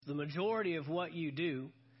the majority of what you do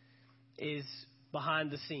is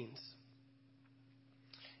behind the scenes.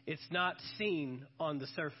 It's not seen on the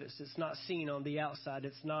surface. It's not seen on the outside.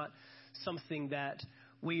 It's not something that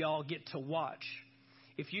we all get to watch.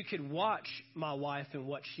 If you could watch my wife and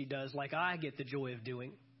what she does like I get the joy of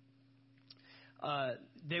doing,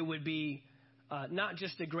 there would be not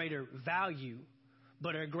just a greater value,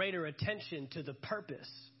 but a greater attention to the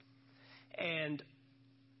purpose. And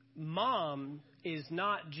mom is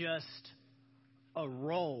not just a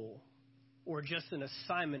role or just an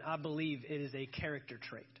assignment. I believe it is a character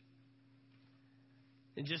trait.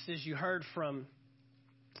 And just as you heard from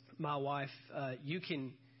my wife, you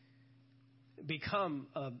can become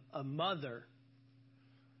a mother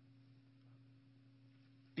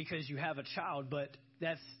because you have a child, but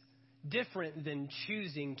that's different than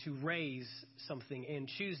choosing to raise something and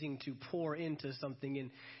choosing to pour into something and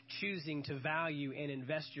choosing to value and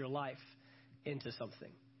invest your life into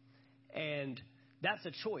something. And that's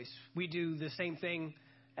a choice. We do the same thing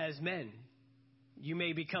as men. You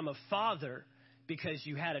may become a father because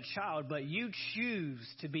you had a child, but you choose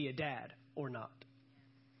to be a dad or not.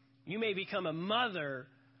 You may become a mother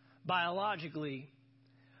biologically,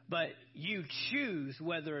 but you choose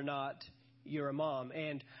whether or not you're a mom.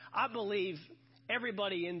 And I believe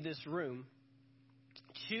everybody in this room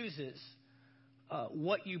chooses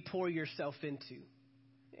what you pour yourself into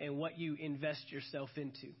and what you invest yourself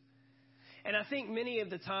into. And I think many of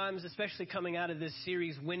the times, especially coming out of this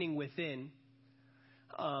series, Winning Within,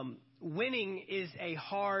 winning is a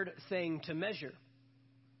hard thing to measure.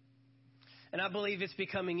 And I believe it's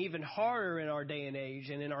becoming even harder in our day and age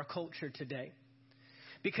and in our culture today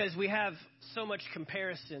because we have so much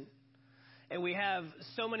comparison and we have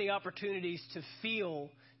so many opportunities to feel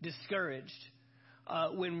discouraged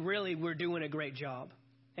when really we're doing a great job.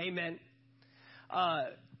 Amen.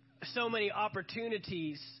 So many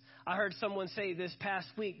opportunities. I heard someone say this past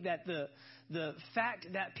week that the fact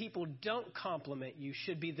that people don't compliment you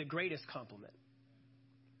should be the greatest compliment.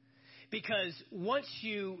 Because once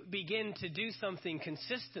you begin to do something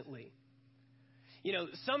consistently, you know,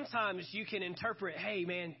 sometimes you can interpret, hey,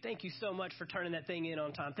 man, thank you so much for turning that thing in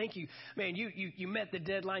on time. Thank you, man, you met the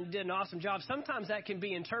deadline, you did an awesome job. Sometimes that can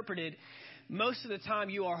be interpreted, most of the time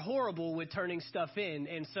you are horrible with turning stuff in,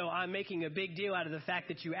 and so I'm making a big deal out of the fact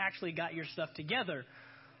that you actually got your stuff together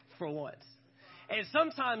for once. And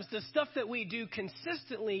sometimes the stuff that we do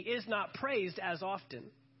consistently is not praised as often.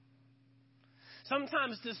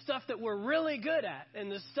 Sometimes the stuff that we're really good at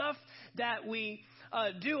and the stuff that we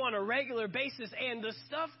do on a regular basis and the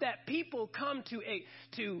stuff that people come to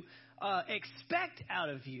expect out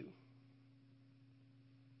of you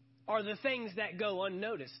are the things that go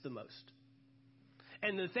unnoticed the most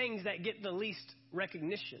and the things that get the least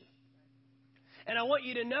recognition. And I want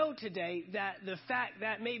you to know today that the fact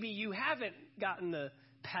that maybe you haven't gotten the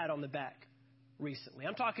pat on the back recently.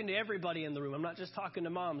 I'm talking to everybody in the room. I'm not just talking to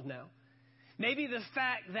moms now. Maybe the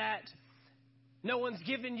fact that no one's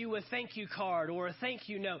given you a thank you card or a thank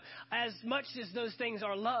you note, as much as those things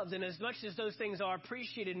are loved and as much as those things are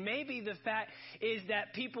appreciated, maybe the fact is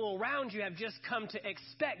that people around you have just come to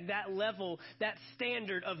expect that level, that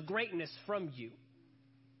standard of greatness from you.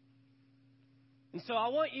 And so I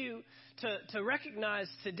want you to recognize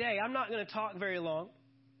today, I'm not going to talk very long,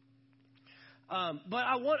 but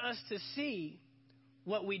I want us to see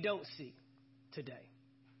what we don't see today.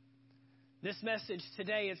 This message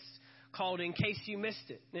today, it's called In Case You Missed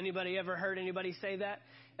It. Anybody ever heard anybody say that?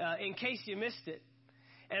 In case you missed it.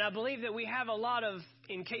 And I believe that we have a lot of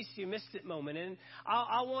in case you missed it moment. And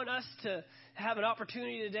I want us to have an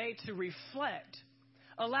opportunity today to reflect.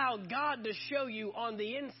 Allow God to show you on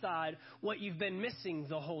the inside what you've been missing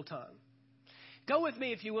the whole time. Go with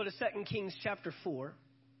me, if you will, to 2 Kings chapter 4.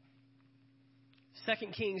 2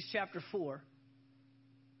 Kings chapter 4.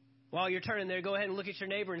 While you're turning there, go ahead and look at your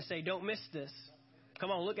neighbor and say, don't miss this. Come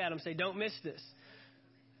on, look at him and say, don't miss this.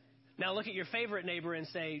 Now look at your favorite neighbor and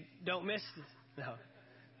say, don't miss this. No,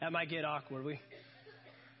 that might get awkward. We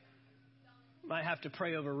might have to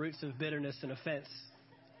pray over roots of bitterness and offense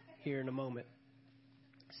here in a moment.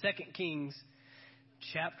 2 Kings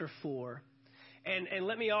chapter 4. And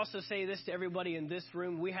let me also say this to everybody in this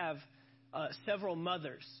room. We have several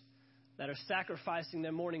mothers that are sacrificing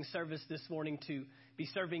their morning service this morning to be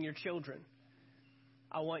serving your children.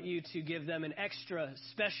 I want you to give them an extra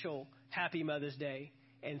special Happy Mother's Day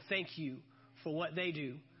and thank you for what they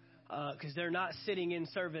do, because they're not sitting in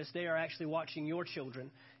service. They are actually watching your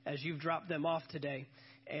children as you've dropped them off today.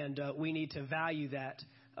 And we need to value that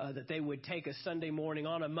they would take a Sunday morning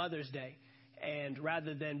on a Mother's Day, and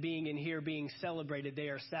rather than being in here being celebrated, they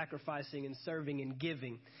are sacrificing and serving and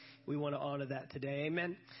giving we want to honor that today.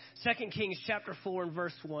 Amen. 2 Kings chapter 4 and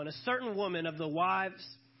verse 1. A certain woman of the wives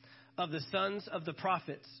of the sons of the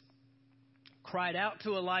prophets cried out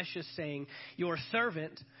to Elisha, saying, your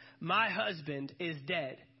servant, my husband, is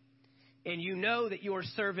dead. And you know that your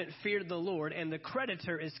servant feared the Lord, and the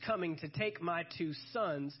creditor is coming to take my 2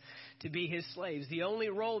 sons to be his slaves. The only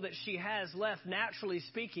role that she has left, naturally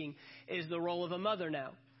speaking, is the role of a mother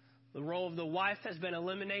now. The role of the wife has been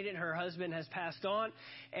eliminated. Her husband has passed on.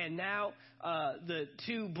 And now the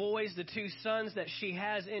 2 boys, the 2 sons that she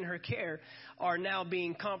has in her care are now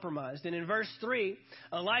being compromised. And in verse 3,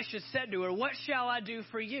 Elisha said to her, what shall I do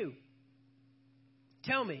for you?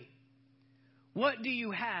 Tell me, what do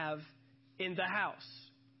you have in the house?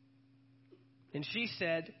 And she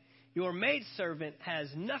said, your maidservant has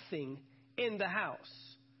nothing in the house.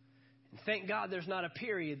 And thank God there's not a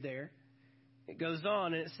period there. It goes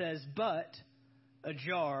on and it says, but a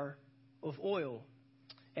jar of oil.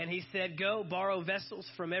 And he said, go borrow vessels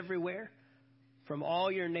from everywhere, from all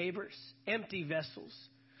your neighbors, empty vessels.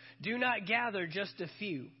 Do not gather just a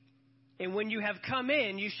few. And when you have come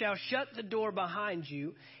in, you shall shut the door behind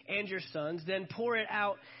you and your sons, then pour it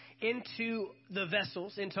out into the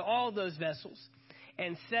vessels, into all those vessels,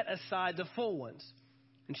 and set aside the full ones.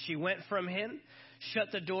 And she went from him,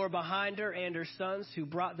 shut the door behind her and her sons, who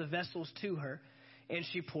brought the vessels to her, and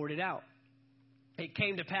she poured it out. It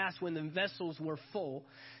came to pass when the vessels were full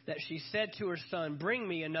that she said to her son, bring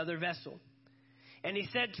me another vessel. And he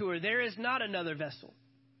said to her, there is not another vessel.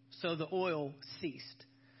 So the oil ceased.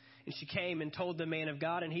 And she came and told the man of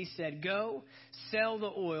God, and he said, go, sell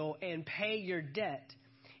the oil and pay your debt,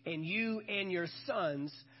 and you and your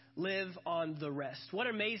sons live on the rest. What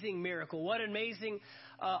an amazing miracle. What an amazing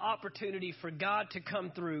opportunity for God to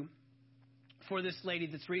come through for this lady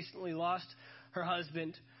that's recently lost her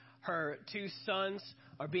husband. Her 2 sons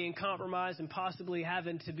are being compromised and possibly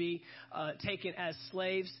having to be taken as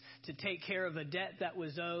slaves to take care of a debt that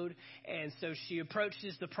was owed. And so she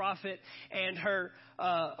approaches the prophet, and her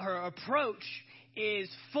approach is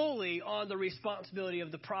fully on the responsibility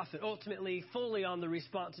of the prophet, ultimately fully on the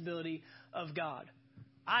responsibility of God.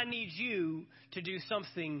 I need you to do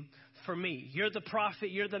something for me. You're the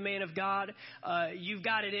prophet. You're the man of God. You've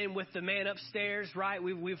got it in with the man upstairs, right?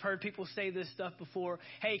 We've heard people say this stuff before.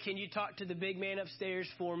 Hey, can you talk to the big man upstairs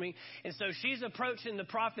for me? And so she's approaching the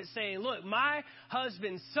prophet saying, look, my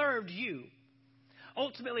husband served you.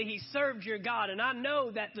 Ultimately, he served your God. And I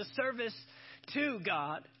know that the service to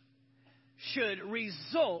God should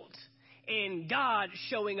result in God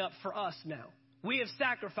showing up for us now. We have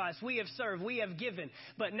sacrificed, we have served, we have given,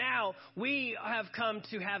 but now we have come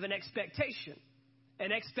to have an expectation.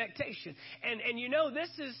 And you know, this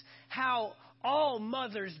is how all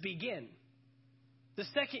mothers begin. The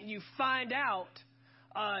second you find out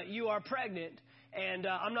you are pregnant, and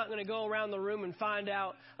I'm not going to go around the room and find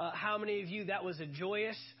out how many of you that was a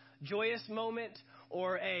joyous moment,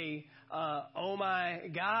 or a oh my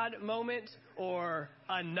God moment, or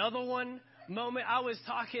another one moment. I was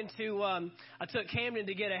talking to, I took Camden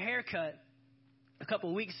to get a haircut a couple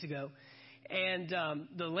of weeks ago, and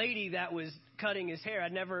the lady that was cutting his hair,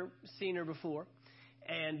 I'd never seen her before,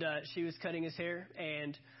 and she was cutting his hair,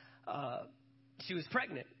 and she was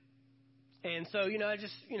pregnant. And so, I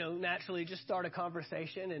just, naturally just start a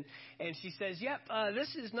conversation, and she says, yep,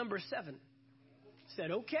 this is number 7. I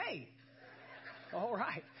said, okay. All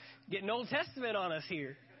right. Getting Old Testament on us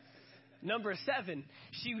here. Number 7.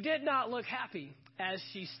 She did not look happy as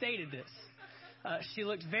she stated this. She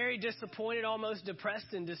looked very disappointed, almost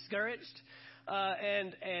depressed and discouraged.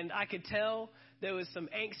 And I could tell there was some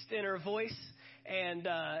angst in her voice. And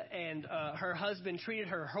her husband treated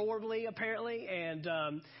her horribly, apparently, and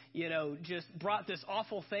just brought this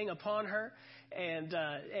awful thing upon her.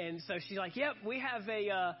 And so she's like, yep, we have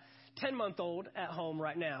a 10-month-old at home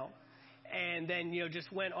right now. And then, just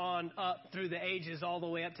went on up through the ages all the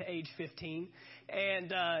way up to age 15.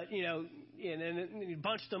 And, and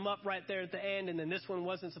bunched them up right there at the end. And then this one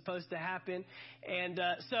wasn't supposed to happen. And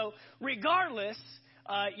so regardless,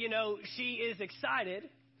 she is excited.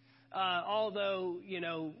 Although,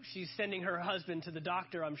 she's sending her husband to the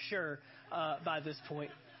doctor, I'm sure, by this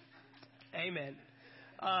point. Amen.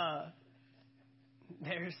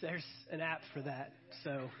 There's an app for that.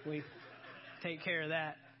 So we take care of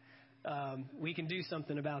that. We can do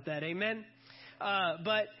something about that. Amen.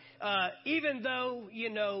 But even though,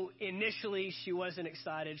 initially she wasn't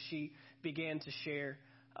excited, she began to share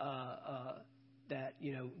that,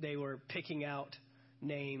 they were picking out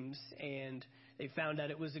names, and they found out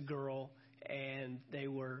it was a girl, and they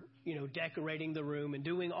were, decorating the room and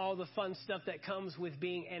doing all the fun stuff that comes with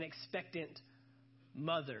being an expectant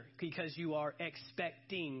mother because you are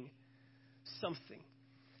expecting something.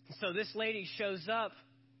 So this lady shows up,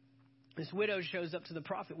 this widow shows up to the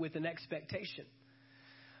prophet with an expectation.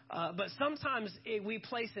 But sometimes we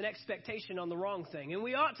place an expectation on the wrong thing. And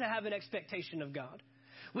we ought to have an expectation of God.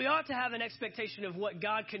 We ought to have an expectation of what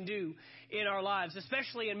God can do in our lives,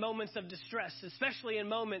 especially in moments of distress, especially in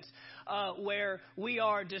moments where we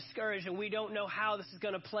are discouraged and we don't know how this is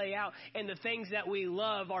going to play out and the things that we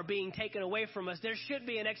love are being taken away from us. There should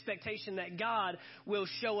be an expectation that God will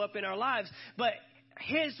show up in our lives. But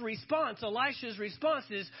his response, Elisha's response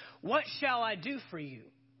is, "What shall I do for you?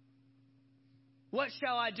 What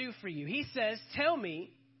shall I do for you?" He says, "Tell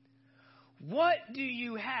me, what do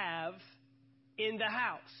you have in the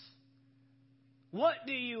house? What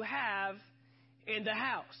do you have in the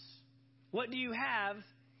house? What do you have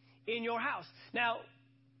in your house?" Now,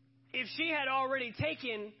 if she had already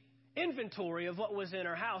taken inventory of what was in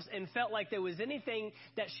her house and felt like there was anything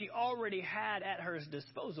that she already had at her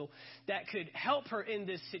disposal that could help her in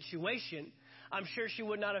this situation, I'm sure she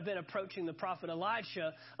would not have been approaching the prophet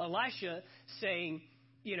Elisha saying,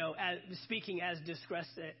 speaking as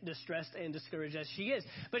distressed and discouraged as she is.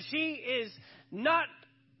 But she is not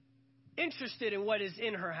interested in what is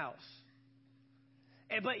in her house.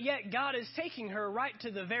 But yet God is taking her right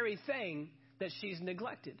to the very thing that she's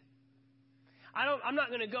neglected. I'm not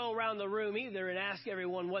going to go around the room either and ask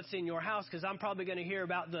everyone what's in your house, because I'm probably going to hear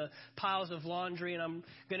about the piles of laundry, and I'm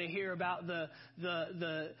going to hear about the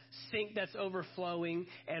sink that's overflowing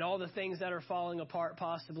and all the things that are falling apart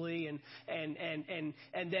possibly. And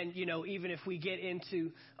then, even if we get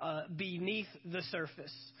into beneath the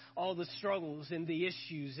surface, all the struggles and the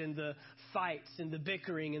issues and the fights and the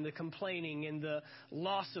bickering and the complaining and the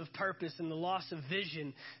loss of purpose and the loss of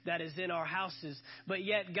vision that is in our houses. But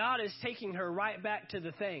yet God is taking her right back to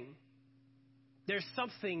the thing. There's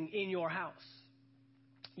something in your house.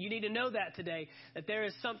 You need to know that today, that there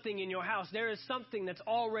is something in your house. There is something that's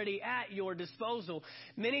already at your disposal.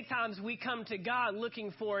 Many times we come to God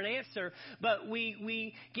looking for an answer, but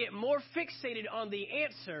we get more fixated on the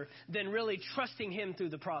answer than really trusting him through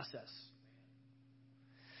the process.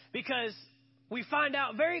 Because we find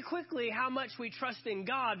out very quickly how much we trust in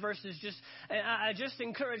God versus I just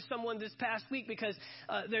encouraged someone this past week because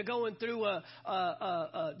they're going through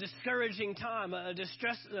a discouraging time, a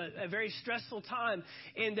very stressful time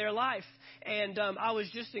in their life. And I was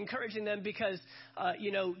just encouraging them because,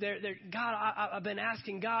 God, I've been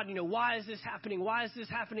asking God, why is this happening? Why is this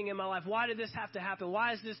happening in my life? Why did this have to happen?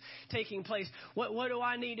 Why is this taking place? What do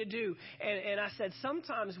I need to do? And I said,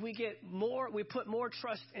 sometimes we put more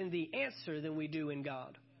trust in the answer than we do in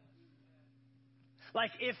God.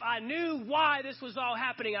 Like, if I knew why this was all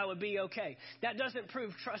happening, I would be okay. That doesn't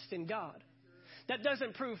prove trust in God. That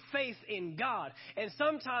doesn't prove faith in God. And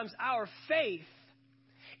sometimes our faith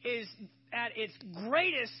is at its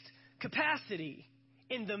greatest capacity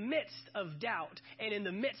in the midst of doubt and in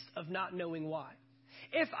the midst of not knowing why.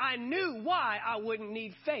 If I knew why, I wouldn't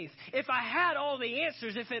need faith. If I had all the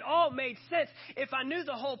answers, if it all made sense, if I knew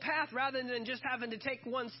the whole path rather than just having to take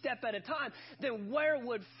one step at a time, then where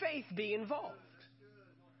would faith be involved?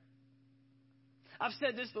 I've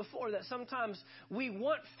said this before, that sometimes we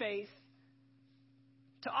want faith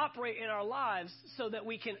to operate in our lives so that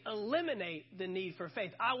we can eliminate the need for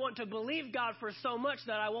faith. I want to believe God for so much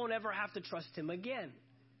that I won't ever have to trust him again.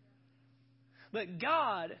 But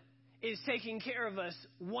God is taking care of us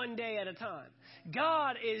one day at a time.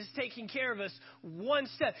 God is taking care of us one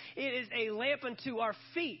step. It is a lamp unto our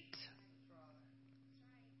feet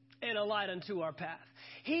and a light unto our path.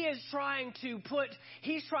 He's trying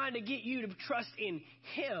to get you to trust in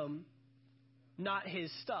him, not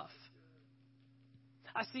his stuff.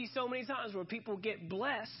 I see so many times where people get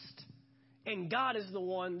blessed and God is the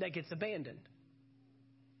one that gets abandoned.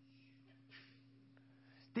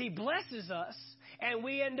 He blesses us, and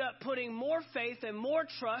we end up putting more faith and more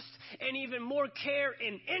trust and even more care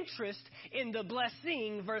and interest in the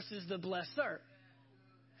blessing versus the blesser.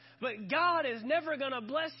 But God is never going to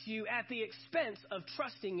bless you at the expense of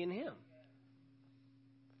trusting in him.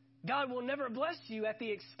 God will never bless you at the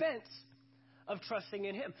expense of trusting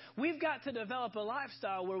in him. We've got to develop a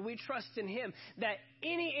lifestyle where we trust in him, that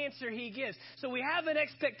any answer he gives. So we have an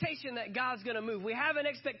expectation that God's going to move. We have an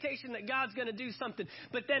expectation that God's going to do something.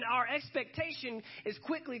 But then our expectation is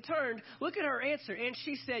quickly turned. Look at her answer. And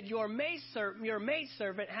she said, your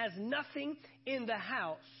maidservant has nothing in the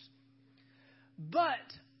house but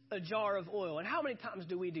a jar of oil. And how many times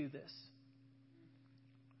do we do this?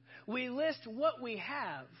 We list what we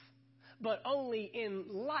have, but only in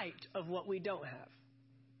light of what we don't have.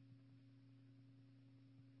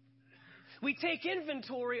 We take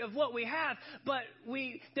inventory of what we have, but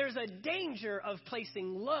there's a danger of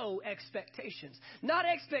placing low expectations. Not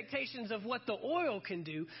expectations of what the oil can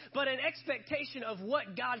do, but an expectation of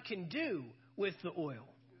what God can do with the oil.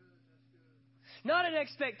 Not an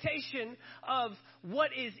expectation of what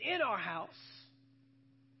is in our house.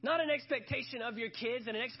 Not an expectation of your kids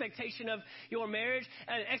and an expectation of your marriage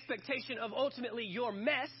and an expectation of ultimately your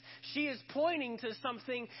mess. She is pointing to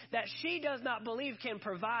something that she does not believe can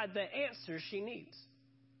provide the answer she needs.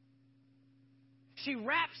 She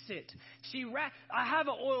wraps it. I have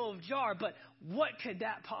an oil jar, but what could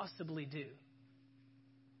that possibly do?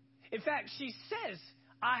 In fact, she says,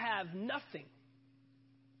 I have nothing.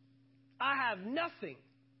 I have nothing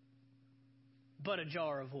but a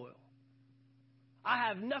jar of oil. I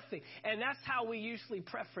have nothing. And that's how we usually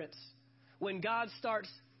preference when God starts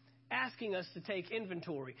asking us to take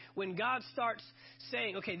inventory. When God starts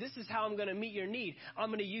saying, okay, this is how I'm going to meet your need. I'm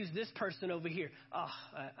going to use this person over here. Oh,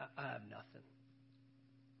 I have nothing.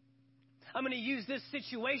 I'm going to use this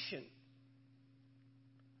situation.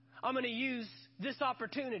 I'm going to use this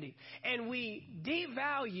opportunity. And we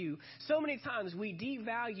devalue, so many times we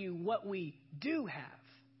devalue what we do have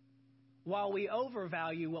while we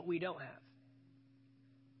overvalue what we don't have.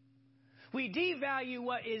 We devalue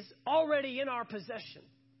what is already in our possession.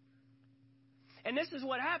 And this is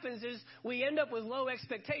what happens is we end up with low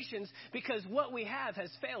expectations because what we have has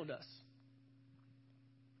failed us.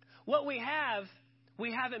 What we have,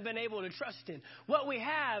 we haven't been able to trust in. What we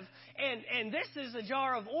have, and this is a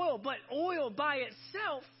jar of oil, but oil by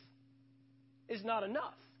itself is not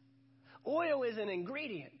enough. Oil is an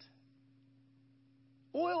ingredient.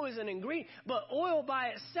 Oil is an ingredient, but oil by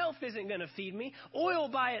itself isn't going to feed me. Oil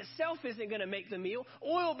by itself isn't going to make the meal.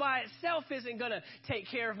 Oil by itself isn't going to take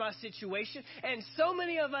care of my situation. And so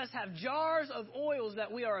many of us have jars of oils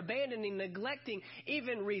that we are abandoning, neglecting,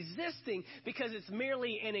 even resisting because it's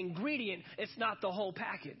merely an ingredient. It's not the whole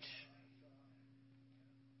package.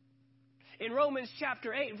 In Romans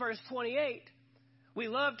chapter 8, verse 28, we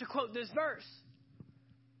love to quote this verse.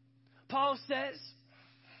 Paul says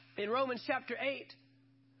in Romans chapter 8,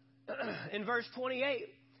 in verse 28,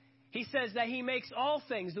 he says that he makes all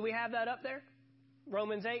things. Do we have that up there?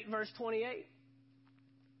 Romans 8, verse 28.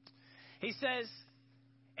 He says,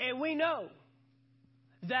 and we know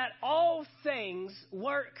that all things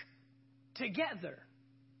work together.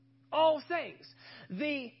 All things.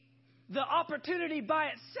 The opportunity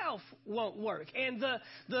by itself won't work. And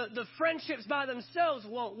the friendships by themselves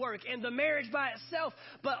won't work. And the marriage by itself.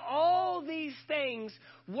 But all these things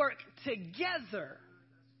work together.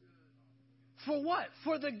 For what?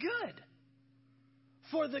 For the good.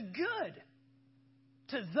 For the good.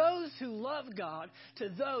 To those who love God, to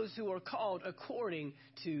those who are called according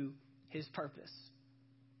to his purpose.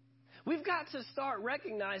 We've got to start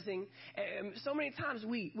recognizing, so many times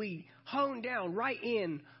we hone down right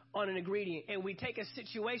in on an ingredient and we take a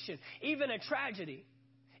situation, even a tragedy,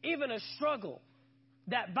 even a struggle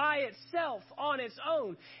that by itself on its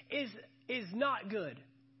own is not good.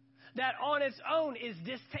 That on its own is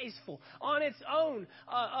distasteful, on its own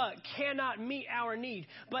cannot meet our need.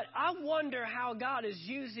 But I wonder how God is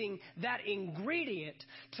using that ingredient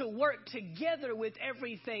to work together with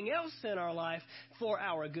everything else in our life for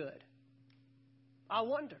our good. I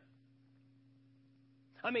wonder.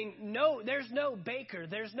 I mean, there's no baker,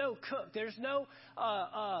 there's no cook, there's no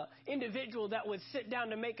individual that would sit down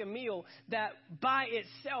to make a meal that by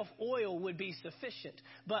itself oil would be sufficient.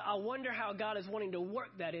 But I wonder how God is wanting to work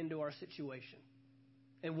that into our situation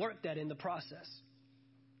and work that in the process.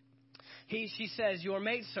 She says, your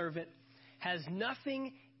maidservant has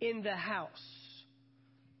nothing in the house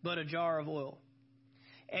but a jar of oil.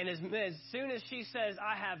 And as soon as she says,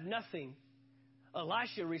 I have nothing,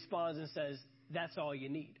 Elisha responds and says, that's all you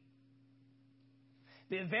need.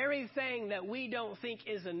 The very thing that we don't think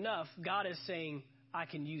is enough, God is saying, I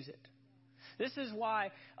can use it. This is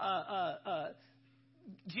why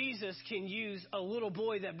Jesus can use a little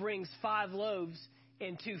boy that brings 5 loaves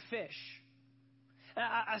and 2 fish.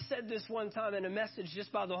 I said this one time in a message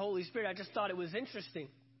just by the Holy Spirit. I just thought it was interesting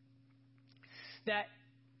that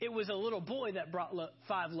it was a little boy that brought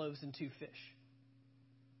 5 loaves and 2 fish.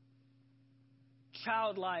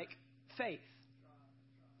 Childlike faith.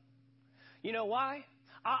 You know why?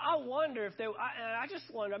 I wonder if I just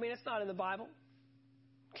wonder. I mean, it's not in the Bible.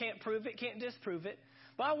 Can't prove it, can't disprove it.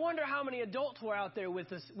 But I wonder how many adults were out there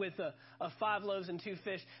with a 5 loaves and 2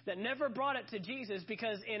 fish that never brought it to Jesus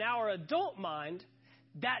because in our adult mind,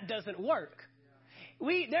 that doesn't work.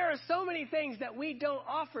 There are so many things that we don't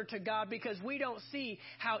offer to God because we don't see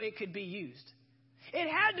how it could be used. It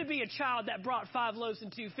had to be a child that brought 5 loaves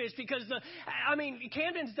and 2 fish because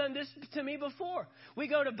Camden's done this to me before. We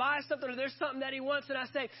go to buy something or there's something that he wants and I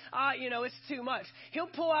say, it's too much. He'll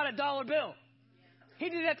pull out a dollar bill. He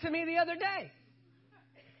did that to me the other day.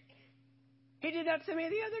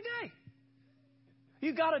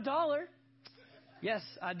 You got $1? Yes,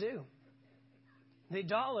 I do. The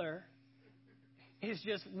dollar is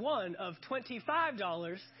just one of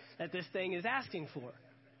 $25 that this thing is asking for.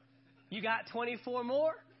 You got 24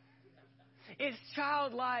 more? It's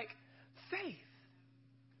childlike faith.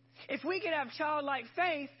 If we could have childlike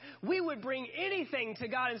faith, we would bring anything to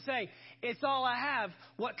God and say, it's all I have.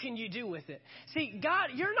 What can you do with it? See, God,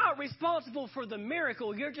 you're not responsible for the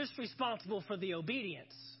miracle. You're just responsible for the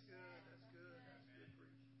obedience.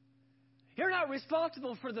 You're not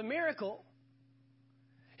responsible for the miracle.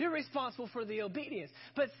 You're responsible for the obedience.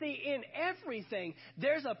 But see, in everything,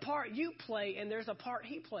 there's a part you play and there's a part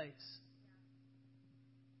he plays.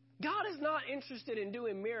 God is not interested in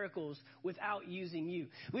doing miracles without using you.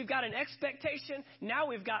 We've got an expectation. Now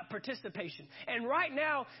we've got participation. And right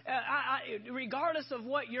now, regardless of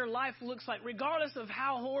what your life looks like, regardless of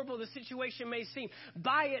how horrible the situation may seem,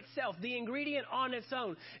 by itself, the ingredient on its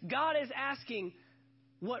own, God is asking,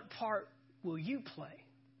 what part will you play?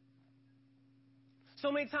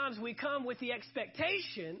 So many times we come with the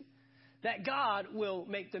expectation that God will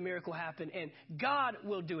make the miracle happen and God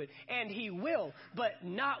will do it. And he will, but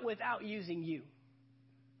not without using you.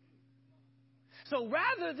 So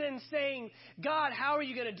rather than saying, God, how are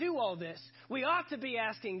you going to do all this? We ought to be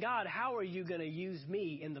asking God, how are you going to use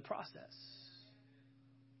me in the process?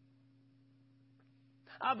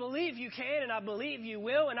 I believe you can and I believe you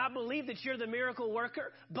will and I believe that you're the miracle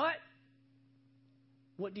worker. But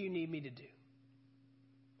what do you need me to do?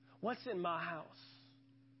 What's in my house?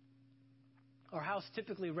 Our house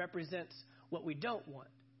typically represents what we don't want.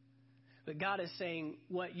 But God is saying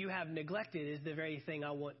what you have neglected is the very thing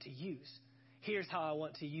I want to use. Here's how I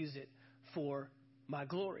want to use it for my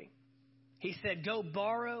glory. He said, go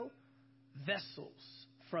borrow vessels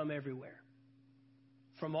from everywhere,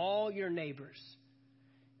 from all your neighbors.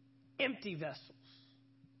 Empty vessels.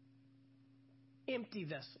 Empty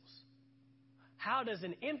vessels. How does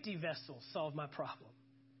an empty vessel solve my problem?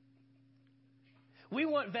 We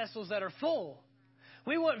want vessels that are full.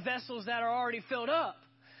 We want vessels that are already filled up.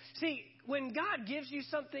 See, when God gives you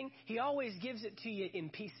something, he always gives it to you in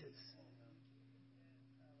pieces.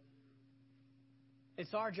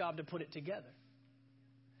 It's our job to put it together.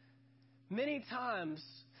 Many times,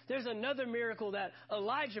 there's another miracle that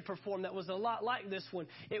Elijah performed that was a lot like this one.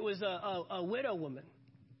 It was a widow woman,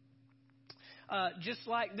 just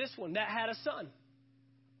like this one, that had a son.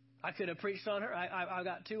 I could have preached on her. I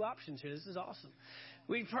got 2 options here. This is awesome.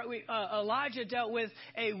 Elijah dealt with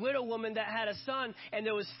a widow woman that had a son, and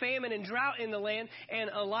there was famine and drought in the land.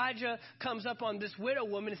 And Elijah comes up on this widow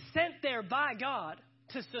woman, sent there by God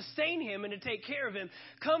to sustain him and to take care of him,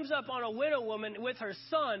 comes up on a widow woman with her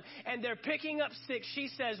son, and they're picking up sticks. She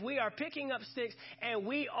says, we are picking up sticks, and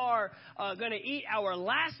we are going to eat our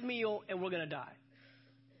last meal, and we're going to die.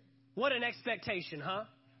 What an expectation, huh?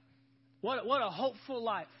 What a hopeful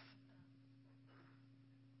life.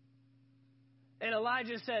 And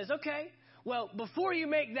Elijah says, okay, well, before you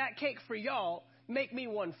make that cake for y'all, make me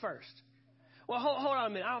one first. Well, hold on a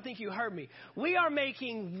minute. I don't think you heard me. We are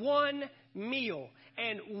making one meal,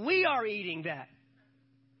 and we are eating that.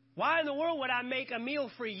 Why in the world would I make a meal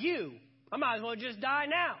for you? I might as well just die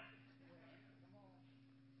now.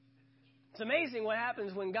 It's amazing what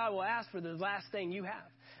happens when God will ask for the last thing you have.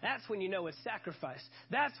 That's when you know it's sacrifice.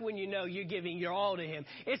 That's when you know you're giving your all to him.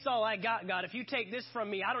 It's all I got, God. If you take this from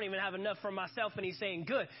me, I don't even have enough for myself. And he's saying,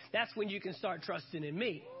 good. That's when you can start trusting in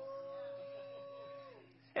me.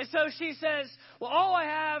 And so she says, well, all I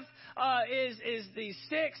have is these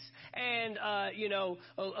sticks and,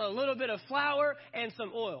 a little bit of flour and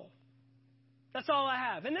some oil. That's all I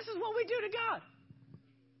have. And this is what we do to God.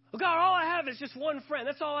 Well, God, all I have is just one friend.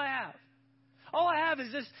 That's all I have. All I have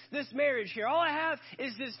is this marriage here. All I have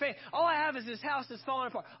is this faith. All I have is this house that's falling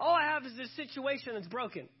apart. All I have is this situation that's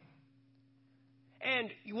broken. And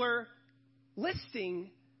we're listing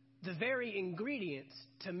the very ingredients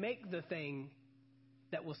to make the thing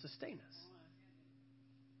that will sustain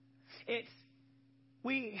us.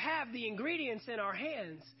 We have the ingredients in our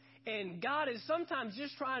hands, and God is sometimes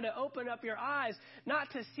just trying to open up your eyes, not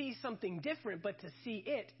to see something different, but to see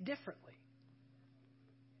it differently.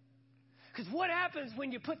 Because what happens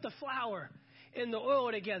when you put the flour and the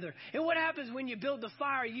oil together? And what happens when you build the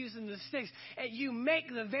fire using the sticks? And you make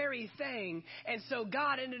the very thing. And so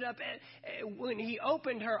God ended up, when he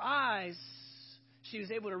opened her eyes, she was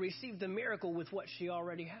able to receive the miracle with what she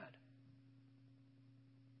already had.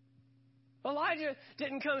 Elijah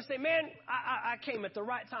didn't come and say, man, I came at the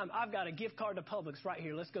right time. I've got a gift card to Publix right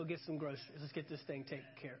here. Let's go get some groceries. Let's get this thing taken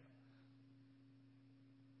care of.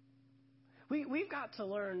 We've got to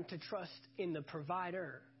learn to trust in the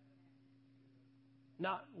provider,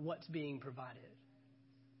 not what's being provided.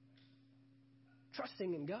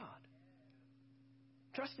 Trusting in God.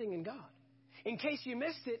 Trusting in God. In case you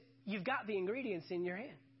missed it, you've got the ingredients in your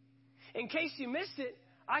hand. In case you missed it,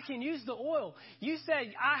 I can use the oil. You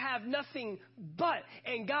said, I have nothing but,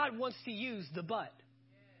 and God wants to use the but.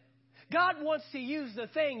 God wants to use the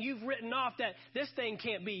thing you've written off that this thing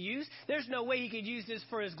can't be used. There's no way he could use this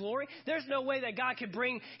for his glory. There's no way that God could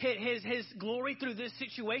bring his glory through this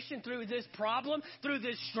situation, through this problem, through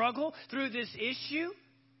this struggle, through this issue.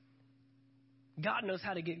 God knows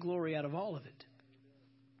how to get glory out of all of it.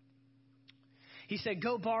 He said,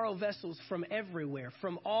 go borrow vessels from everywhere,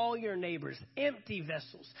 from all your neighbors, empty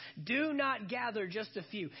vessels. Do not gather just a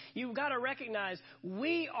few. You've got to recognize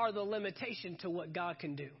we are the limitation to what God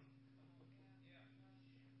can do.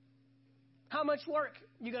 How much work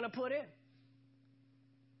you going to put in?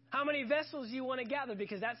 How many vessels you want to gather?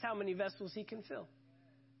 Because that's how many vessels he can fill.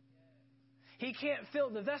 He can't fill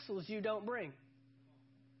the vessels you don't bring.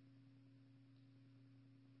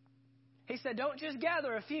 He said, don't just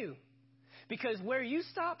gather a few. Because where you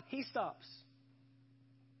stop, he stops.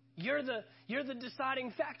 You're the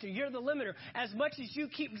deciding factor. You're the limiter. As much as you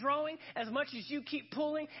keep drawing, as much as you keep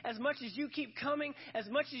pulling, as much as you keep coming, as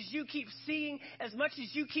much as you keep seeing, as much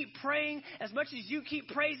as you keep praying, as much as you keep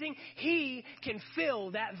praising, he can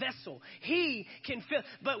fill that vessel. He can fill.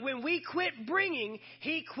 But when we quit bringing,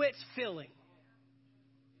 he quits filling.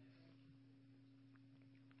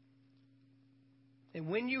 And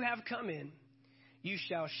when you have come in, you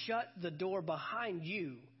shall shut the door behind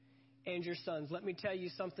you and your sons. Let me tell you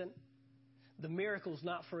something. The miracle's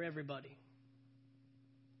not for everybody.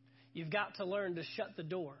 You've got to learn to shut the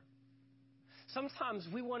door. Sometimes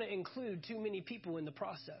we want to include too many people in the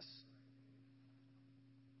process.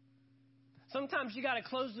 Sometimes you got to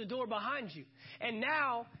close the door behind you. And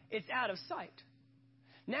now it's out of sight.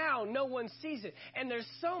 Now no one sees it. And there's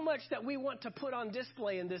so much that we want to put on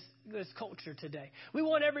display in this culture today. We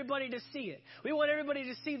want everybody to see it. We want everybody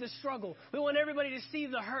to see the struggle. We want everybody to see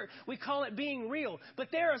the hurt. We call it being real. But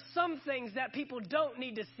there are some things that people don't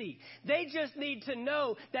need to see. They just need to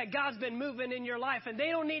know that God's been moving in your life. And they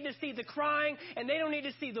don't need to see the crying. And they don't need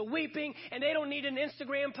to see the weeping. And they don't need an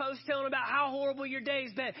Instagram post telling about how horrible your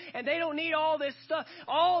day's been. And they don't need all this stuff.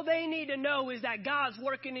 All they need to know is that God's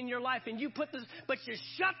working in your life. And you put this, but you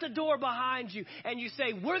shut the door behind you and you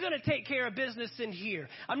say, we're going to take care of business in here.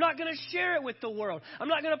 I'm not going to share it with the world. I'm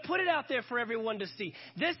not going to put it out there for everyone to see.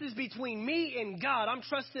 This is between me and God. I'm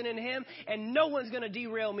trusting in him and no one's going to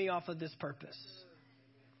derail me off of this purpose.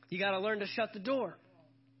 You got to learn to shut the door.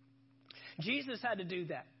 Jesus had to do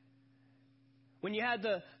that. When you had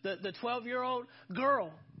the 12-year-old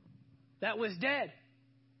girl that was dead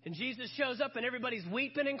and Jesus shows up and everybody's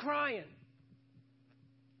weeping and crying.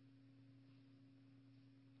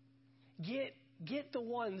 Get the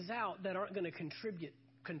ones out that aren't going to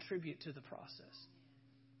contribute to the process.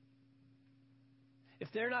 If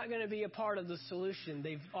they're not going to be a part of the solution,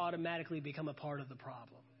 they've automatically become a part of the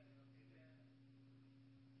problem.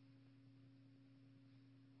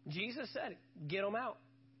 Jesus said it. Get them out.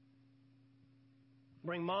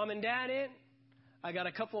 Bring mom and dad in. I got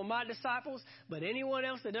a couple of my disciples, but anyone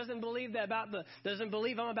else that doesn't believe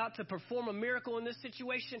I'm about to perform a miracle in this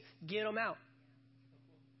situation, get them out.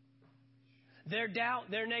 Their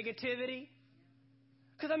doubt, their negativity.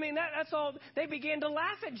 Because, that's all. They began to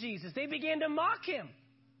laugh at Jesus. They began to mock him.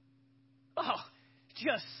 Oh,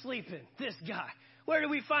 just sleeping. This guy. Where do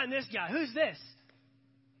we find this guy? Who's this?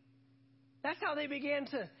 That's how they began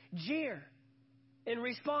to jeer and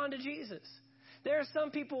respond to Jesus. There are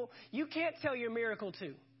some people you can't tell your miracle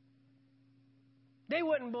to. They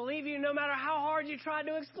wouldn't believe you no matter how hard you tried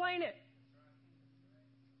to explain it.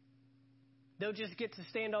 They'll just get to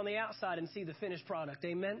stand on the outside and see the finished product.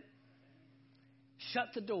 Amen? Shut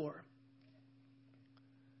the door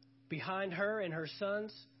behind her and her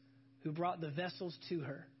sons who brought the vessels to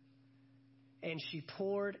her. And she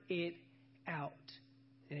poured it out.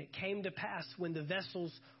 And it came to pass when the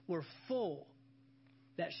vessels were full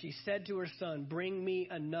that she said to her son, bring me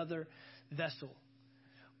another vessel.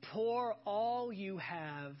 Pour all you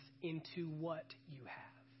have into what you have.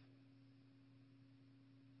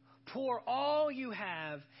 Pour all you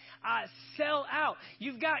have. Sell out.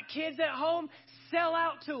 You've got kids at home, sell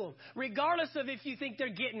out to them. Regardless of if you think they're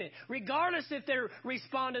getting it. Regardless if they're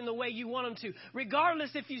responding the way you want them to.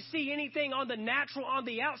 Regardless if you see anything on the natural, on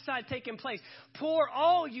the outside taking place. Pour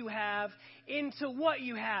all you have into what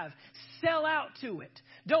you have. Sell out to it.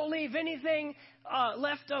 Don't leave anything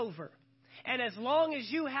left over. And as long as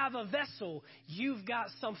you have a vessel, you've got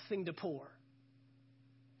something to pour.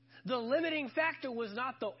 The limiting factor was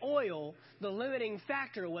not the oil. The limiting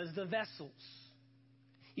factor was the vessels.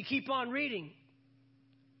 You keep on reading.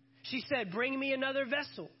 She said, bring me another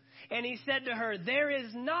vessel. And he said to her, there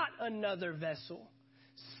is not another vessel.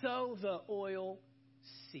 So the oil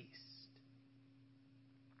ceased.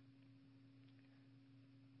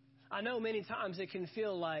 I know many times it can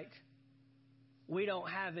feel like we don't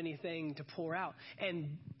have anything to pour out.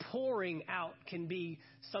 And pouring out can be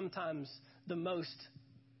sometimes the most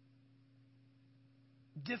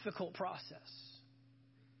difficult process.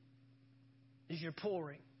 Is you're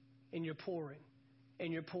pouring and you're pouring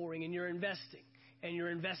and you're pouring and you're investing and you're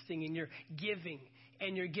investing and you're giving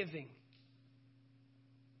and you're giving.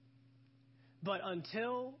 But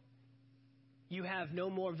until you have no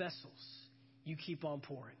more vessels, you keep on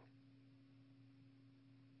pouring.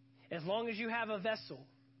 As long as you have a vessel,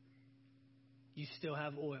 you still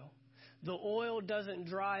have oil. The oil doesn't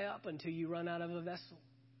dry up until you run out of a vessel.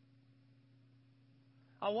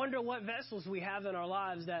 I wonder what vessels we have in our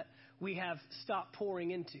lives that we have stopped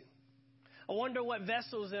pouring into. I wonder what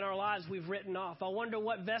vessels in our lives we've written off. I wonder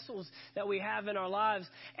what vessels that we have in our lives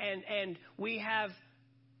and we have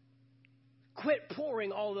quit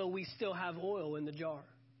pouring, although we still have oil in the jar.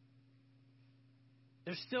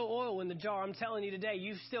 There's still oil in the jar. I'm telling you today,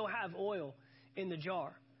 you still have oil in the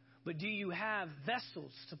jar. But do you have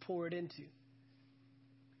vessels to pour it into?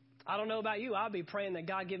 I don't know about you. I'll be praying that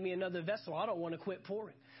God give me another vessel. I don't want to quit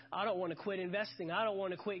pouring. I don't want to quit investing. I don't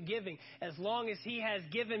want to quit giving. As long as he has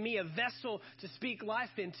given me a vessel to speak life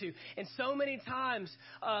into. And so many times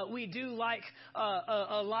we do like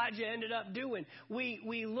Elijah ended up doing.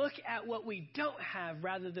 We look at what we don't have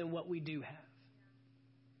rather than what we do have.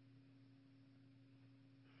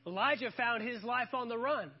 Elijah found his life on the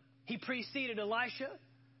run. He preceded Elisha.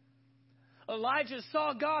 Elijah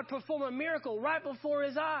saw God perform a miracle right before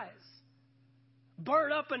his eyes.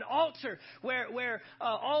 Burn up an altar where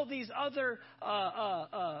all these other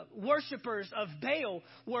worshipers of Baal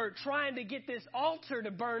were trying to get this altar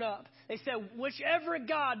to burn up. They said, whichever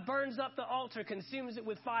God burns up the altar, consumes it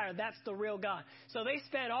with fire, that's the real God. So they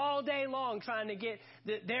spent all day long trying to get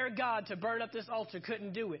their God to burn up this altar.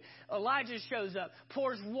 Couldn't do it. Elijah shows up,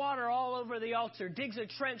 pours water all over the altar, digs a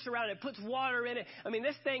trench around it, puts water in it. I mean,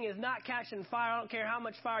 this thing is not catching fire. I don't care how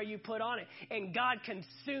much fire you put on it. And God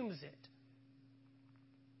consumes it.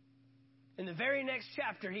 In the very next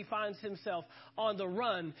chapter, he finds himself on the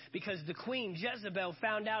run because the queen Jezebel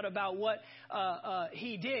found out about what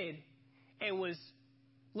he did and was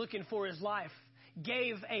looking for his life,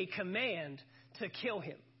 gave a command to kill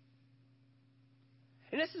him.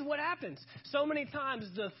 And this is what happens. So many times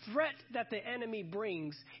the threat that the enemy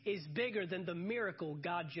brings is bigger than the miracle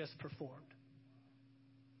God just performed.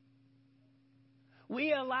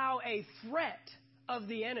 We allow a threat of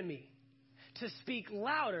the enemy to speak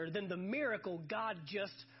louder than the miracle God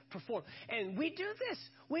just performed. And we do this.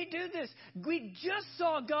 We just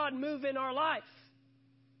saw God move in our life.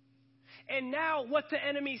 And now what the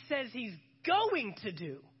enemy says he's going to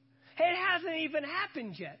do, it hasn't even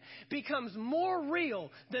happened yet, becomes more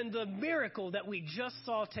real than the miracle that we just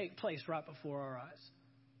saw take place right before our eyes.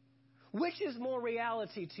 Which is more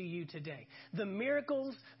reality to you today? The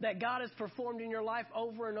miracles that God has performed in your life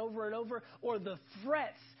over and over and over, or the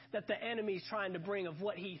threats that the enemy is trying to bring of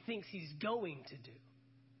what he thinks he's going to do?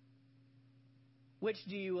 Which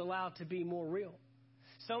do you allow to be more real?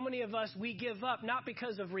 So many of us, we give up not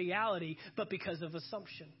because of reality, but because of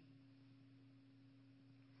assumption.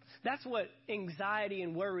 That's what anxiety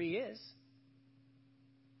and worry is.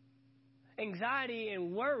 Anxiety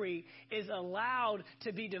and worry is allowed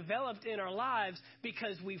to be developed in our lives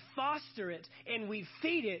because we foster it and we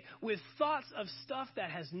feed it with thoughts of stuff that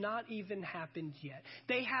has not even happened yet.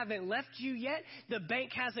 They haven't left you yet. The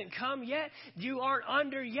bank hasn't come yet. You aren't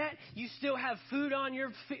under yet. You still have food on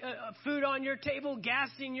your table, gas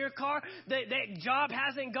in your car. That job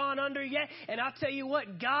hasn't gone under yet. And I'll tell you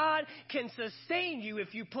what, God can sustain you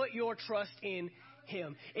if you put your trust in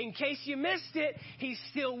Him. In case you missed it, He's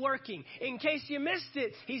still working. In case you missed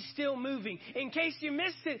it, He's still moving. In case you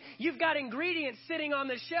missed it, you've got ingredients sitting on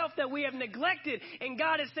the shelf that we have neglected. And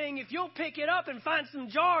God is saying, if you'll pick it up and find some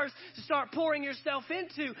jars to start pouring yourself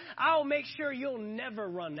into, I'll make sure you'll never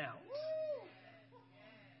run out.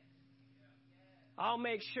 I'll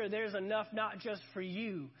make sure there's enough not just for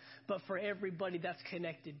you, but for everybody that's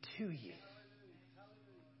connected to you.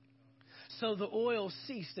 So the oil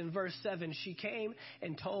ceased. In verse 7, she came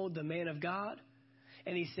and told the man of God,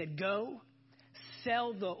 and he said, go,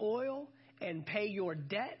 sell the oil and pay your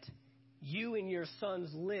debt. You and your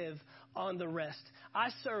sons live on the rest. I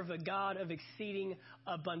serve a God of exceeding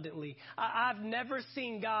abundantly. I've never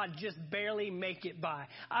seen God just barely make it by.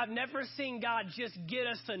 I've never seen God just get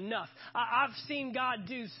us enough. I've seen God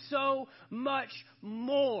do so much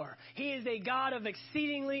more. He is a God of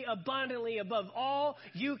exceedingly abundantly above all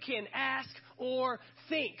you can ask or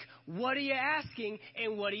think. What are you asking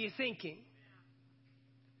and what are you thinking?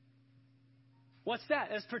 What's that?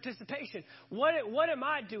 That's participation. What am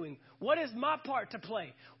I doing? What is my part to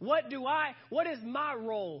play? What is my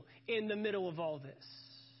role in the middle of all this?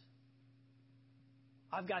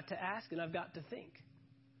 I've got to ask and I've got to think.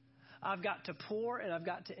 I've got to pour and I've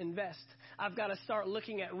got to invest. I've got to start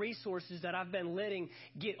looking at resources that I've been letting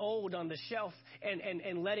get old on the shelf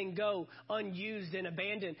and letting go unused and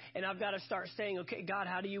abandoned. And I've got to start saying, okay, God,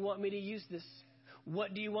 how do you want me to use this?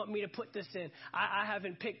 What do you want me to put this in? I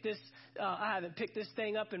haven't picked this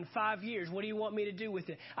thing up in 5 years. What do you want me to do with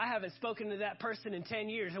it? I haven't spoken to that person in 10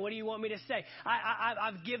 years. What do you want me to say?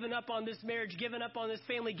 I've given up on this marriage, given up on this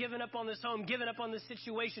family, given up on this home, given up on this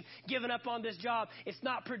situation, given up on this job. It's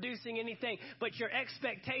not producing anything. But your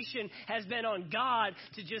expectation has been on God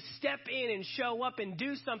to just step in and show up and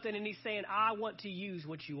do something. And He's saying, I want to use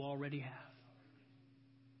what you already have.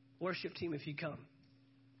 Worship team, if you come.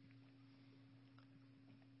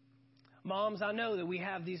 Moms, I know that we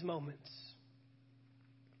have these moments.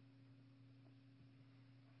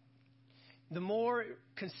 The more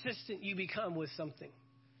consistent you become with something,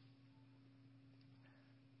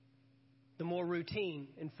 the more routine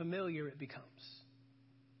and familiar it becomes.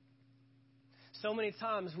 So many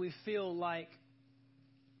times we feel like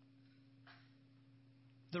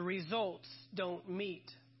the results don't meet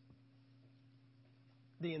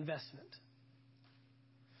the investment.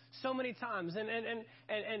 So many times,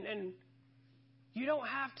 and you don't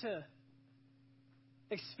have to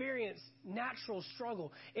experience natural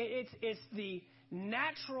struggle. It's the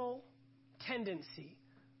natural tendency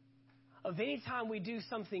of any time we do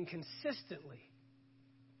something consistently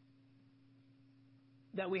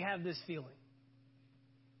that we have this feeling.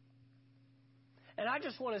 And I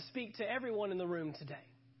just want to speak to everyone in the room today.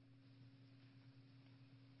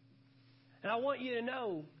 And I want you to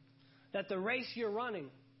know that the race you're running,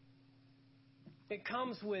 it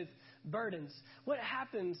comes with burdens. What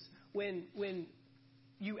happens when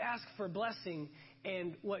you ask for blessing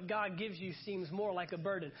and what God gives you seems more like a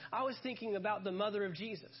burden? I was thinking about the mother of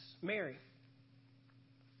Jesus, Mary.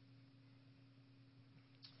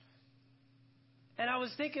 And I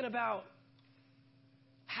was thinking about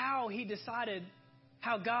how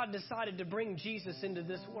God decided to bring Jesus into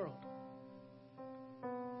this world.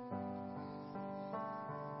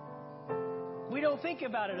 We don't think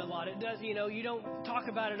about it a lot. It does, you don't talk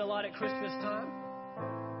about it a lot at Christmas time.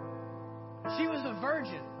 She was a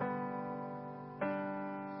virgin.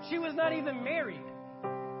 She was not even married.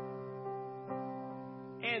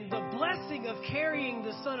 And the blessing of carrying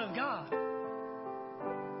the Son of God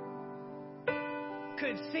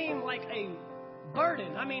could seem like a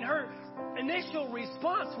burden. I mean, her initial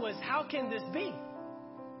response was, how can this be?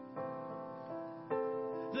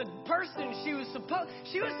 The person she was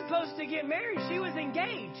supposed to get married. She was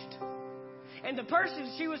engaged. And the person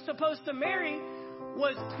she was supposed to marry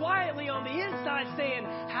was quietly on the inside saying,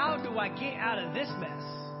 how do I get out of this mess?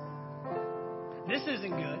 This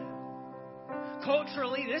isn't good.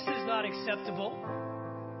 Culturally, this is not acceptable.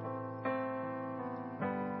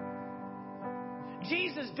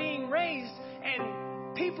 Jesus being raised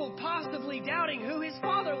and people possibly doubting who his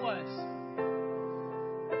father was.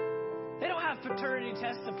 They don't have paternity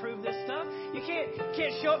tests to prove this stuff. You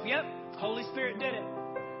can't show up, yep, Holy Spirit did it.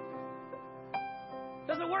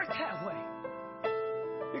 Doesn't work that way.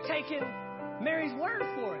 You're taking Mary's word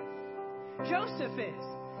for it. Joseph is.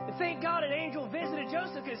 And thank God an angel visited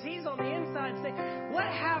Joseph because he's on the inside saying, what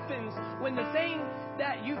happens when the thing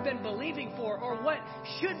that you've been believing for or what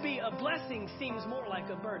should be a blessing seems more like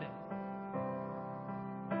a burden?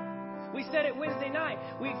 We said it Wednesday night.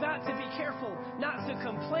 We've got to be careful not to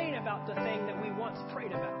complain about the thing that we once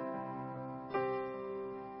prayed about.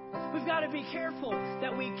 We've got to be careful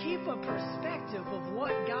that we keep a perspective of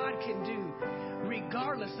what God can do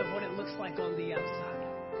regardless of what it looks like on the outside.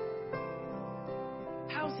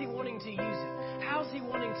 How's he wanting to use it? How's he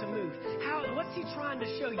wanting to move? What's he trying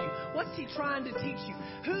to show you? What's he trying to teach you?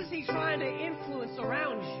 Who's he trying to influence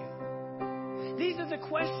around you? These are the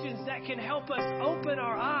questions that can help us open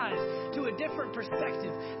our eyes to a different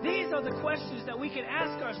perspective. These are the questions that we can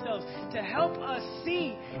ask ourselves to help us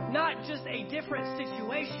see not just a different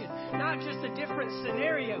situation, not just a different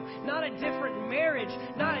scenario, not a different marriage,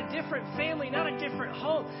 not a different family, not a different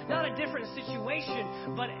home, not a different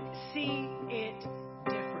situation, but see it